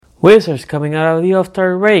Wizards coming out of the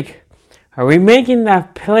All-Star break. Are we making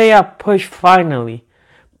that playoff push finally?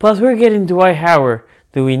 Plus, we're getting Dwight Howard.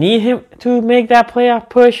 Do we need him to make that playoff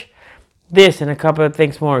push? This and a couple of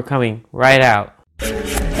things more coming right out.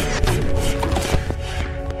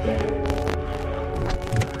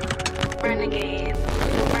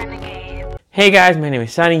 Hey guys, my name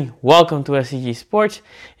is Sunny. Welcome to SCG Sports.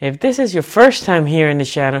 If this is your first time here in the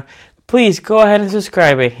channel, please go ahead and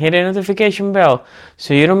subscribe and hit the notification bell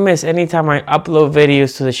so you don't miss any time I upload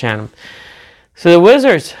videos to the channel. So the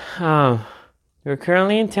Wizards, we're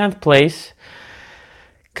currently in 10th place,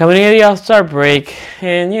 coming into the All-Star break,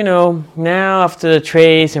 and now after the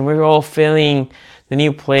trades and we're all feeling the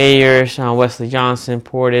new players, Wesley Johnson,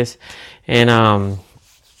 Portis, and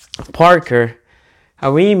Parker,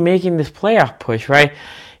 are we making this playoff push, right?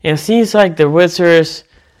 And it seems like the Wizards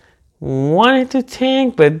wanted to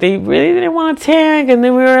tank, but they really didn't want to tank, and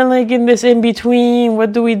then we were like in this in-between,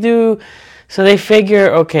 what do we do? So they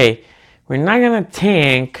figure, okay, we're not going to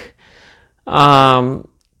tank, but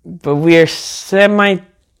we are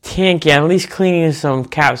semi-tanking, at least cleaning some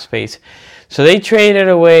cap space. So they traded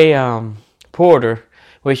away Porter,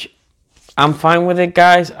 which I'm fine with it,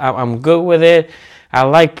 guys. I'm good with it. I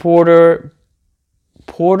like Porter.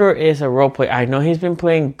 Porter is a role player. I know he's been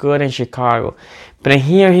playing good in Chicago, but in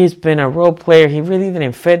here he's been a role player. He really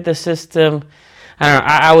didn't fit the system. I don't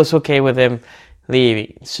know. I was okay with him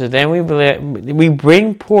leaving. So then we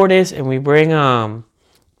bring Portis and we bring man,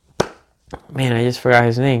 I just forgot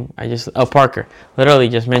his name. Parker. Literally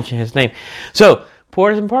just mentioned his name. So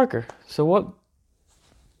Portis and Parker. So what?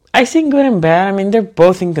 I think good and bad. I mean, they're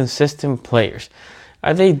both inconsistent players.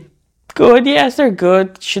 Are they good? Yes, they're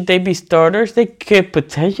good. Should they be starters? They could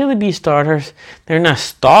potentially be starters. They're not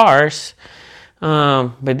stars,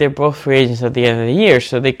 but they're both free agents at the end of the year,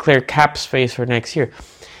 so they clear cap space for next year.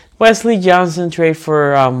 Wesley Johnson trade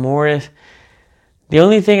for Morris. The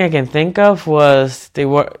only thing I can think of was they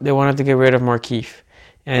wanted to get rid of Markieff,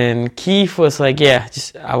 and Keith was like, "Yeah,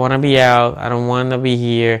 I want to be out. I don't want to be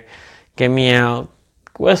here. Get me out."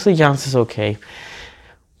 Wesley Johnson's okay.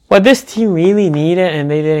 What this team really needed,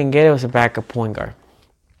 and they didn't get it, was a backup point guard.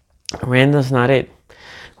 Randall's not it.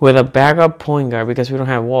 With a backup point guard, because we don't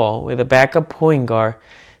have Wall, with a backup point guard,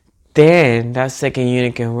 then that second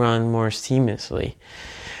unit can run more seamlessly.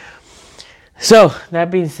 So,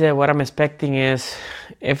 that being said, what I'm expecting is,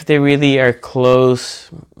 if they really are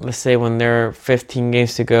close, let's say when there are 15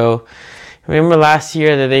 games to go. Remember last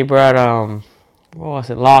year that they brought,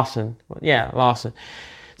 Lawson. Yeah, Lawson.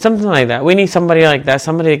 Something like that. We need somebody like that.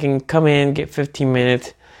 Somebody that can come in, get 15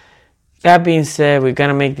 minutes. That being said, we're going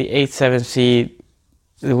to make the 8-7 seed.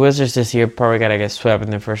 The Wizards this year probably got to get swept in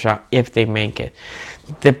the first round if they make it.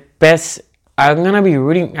 I'm going to be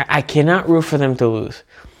rooting. I cannot root for them to lose.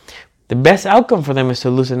 The best outcome for them is to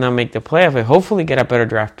lose and not make the playoff and hopefully get a better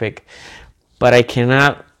draft pick. But I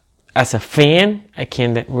cannot, as a fan, I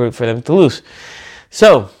can't root for them to lose.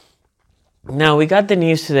 So, now we got the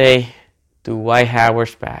news today. Dwight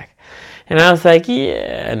Howard's back. And I was like,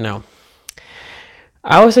 yeah, no.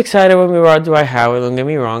 I was excited when we brought Dwight Howard, don't get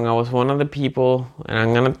me wrong. I was one of the people, and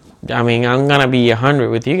I'm gonna be 100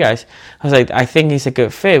 with you guys. I was like, I think he's a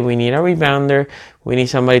good fit. We need a rebounder. We need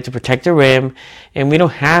somebody to protect the rim. And we don't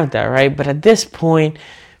have that, right? But at this point,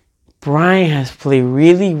 Brian has played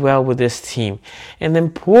really well with this team. And then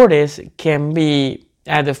Portis can be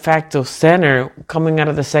a de facto center coming out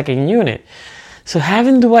of the second unit. So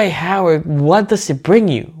having Dwight Howard, what does it bring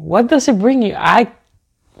you? I'm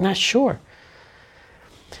not sure.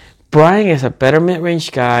 Brian is a better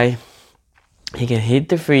mid-range guy. He can hit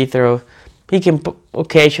the free throw. He can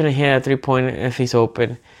occasionally hit a three-pointer if he's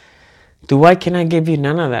open. Dwight cannot give you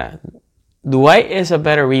none of that. Dwight is a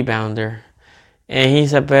better rebounder. And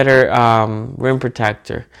he's a better rim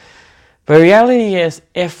protector. But reality is,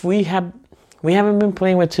 if we haven't been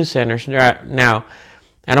playing with two centers now.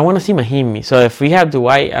 I don't want to see Mahinmi. So if we have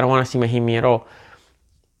Dwight, I don't want to see Mahinmi at all.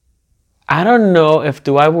 I don't know if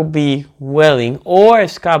Dwight will be willing or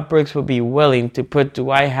if Scott Brooks will be willing to put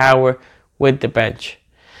Dwight Howard with the bench.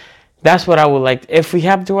 That's what I would like. If we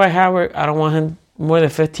have Dwight Howard, I don't want him more than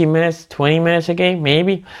 15 minutes, 20 minutes a game,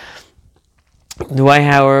 maybe. Dwight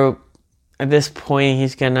Howard, at this point, he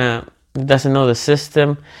doesn't know the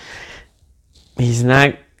system.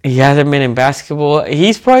 He hasn't been in basketball.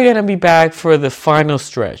 He's probably going to be back for the final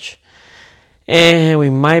stretch. And we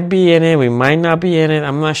might be in it. We might not be in it.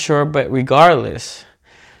 I'm not sure. But regardless,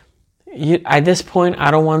 at this point, I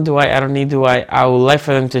don't want Dwight. I don't need Dwight. I would like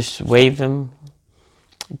for them to just waive them.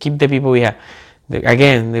 Keep the people we have.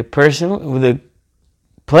 The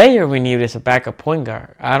player we need is a backup point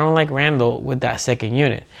guard. I don't like Randall with that second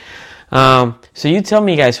unit. So you tell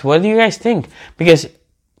me, guys, what do you guys think? Because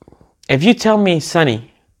if you tell me,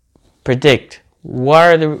 Sonny, predict, what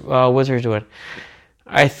are the Wizards doing?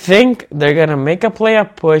 I think they're going to make a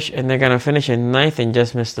playoff push and they're going to finish in 9th and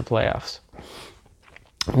just miss the playoffs.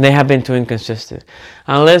 They have been too inconsistent.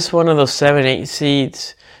 Unless one of those 7-8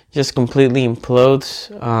 seeds just completely implodes,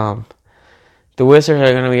 the Wizards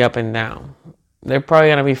are going to be up and down. They're probably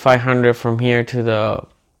going to be 500 from here to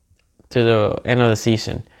the end of the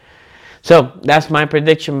season. So that's my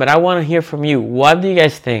prediction, but I want to hear from you. What do you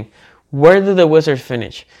guys think? Where do the Wizards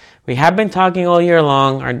finish? We have been talking all year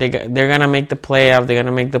long. They're going to make the playoffs. They're going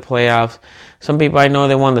to make the playoffs. Some people I know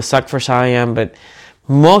they want to suck for Zion, but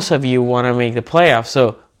most of you want to make the playoffs.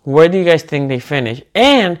 So where do you guys think they finish?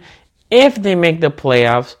 And if they make the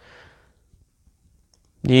playoffs,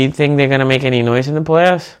 do you think they're going to make any noise in the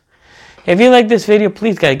playoffs? If you like this video,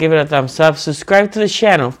 please guys give it a thumbs up. Subscribe to the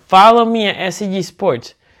channel. Follow me at SCG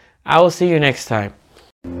Sports. I will see you next time.